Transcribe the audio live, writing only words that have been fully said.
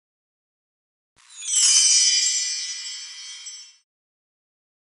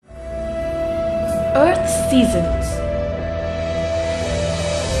Earth's seasons.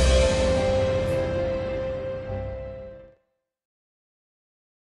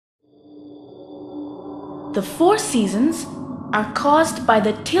 The 4 seasons are caused by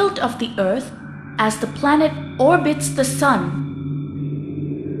the tilt of the Earth as the planet orbits the Sun.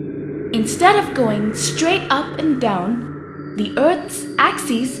 Instead of going straight up and down, the Earth's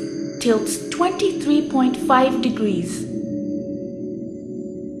axis tilts 23.5 degrees.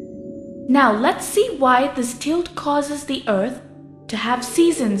 Now let's see why this tilt causes the Earth to have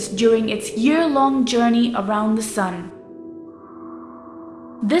seasons during its year-long journey around the Sun.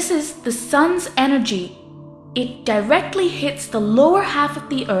 This is the Sun's energy. It directly hits the lower half of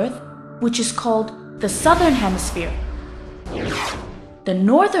the Earth, which is called the Southern Hemisphere. The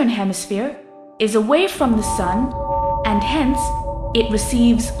Northern Hemisphere is away from the Sun, and hence it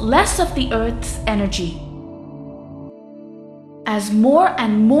receives less of the Earth's energy. As more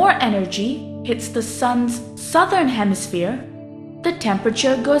and more energy hits the Sun's Southern Hemisphere, the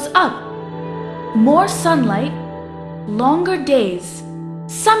temperature goes up. More sunlight, longer days,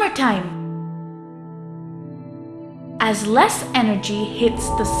 summertime. As less energy hits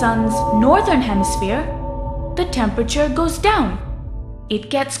the Sun's Northern Hemisphere, the temperature goes down. It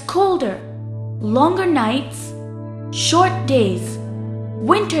gets colder, longer nights, short days,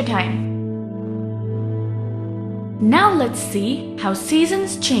 wintertime. Now let's see how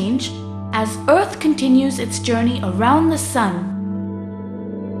seasons change as Earth continues its journey around the Sun.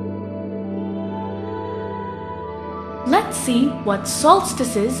 Let's see what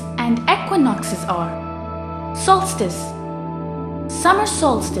solstices and equinoxes are. Solstice. Summer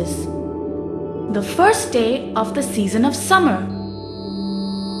solstice. The first day of the season of summer.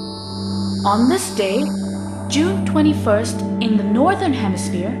 On this day, June 21st in the Northern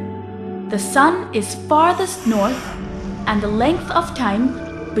Hemisphere, the Sun is farthest north and the length of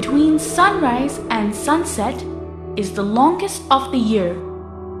time between sunrise and sunset is the longest of the year.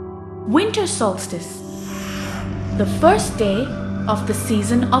 Winter solstice. The first day of the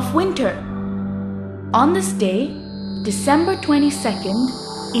season of winter. On this day, December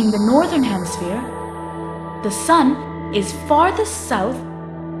 22nd in the Northern Hemisphere, the Sun is farthest south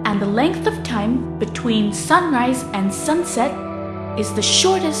and the length of time between sunrise and sunset is the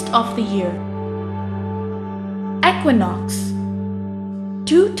shortest of the year. Equinox.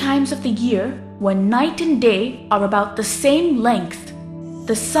 2 times of the year when night and day are about the same length.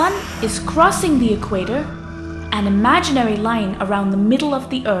 The Sun is crossing the equator, an imaginary line around the middle of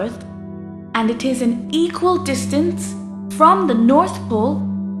the Earth, and it is an equal distance from the North Pole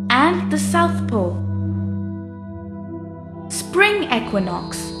and the South Pole. Spring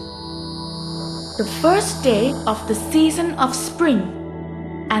equinox. The first day of the season of spring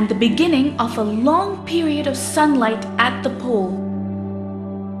and the beginning of a long period of sunlight at the pole.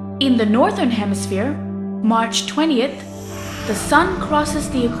 In the Northern Hemisphere, March 20th, the Sun crosses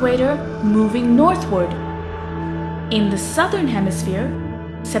the equator moving northward. In the Southern Hemisphere,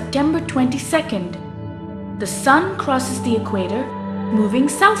 September 22nd, the Sun crosses the equator moving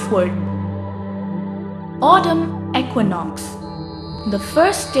southward. Autumn equinox. The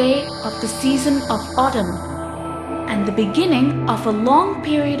first day of the season of autumn and the beginning of a long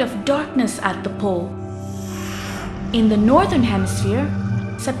period of darkness at the pole. In the Northern Hemisphere,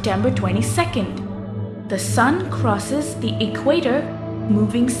 September 22nd, the Sun crosses the equator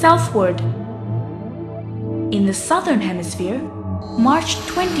moving southward. In the Southern Hemisphere, March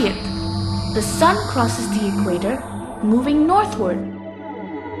 20th, the Sun crosses the equator moving northward.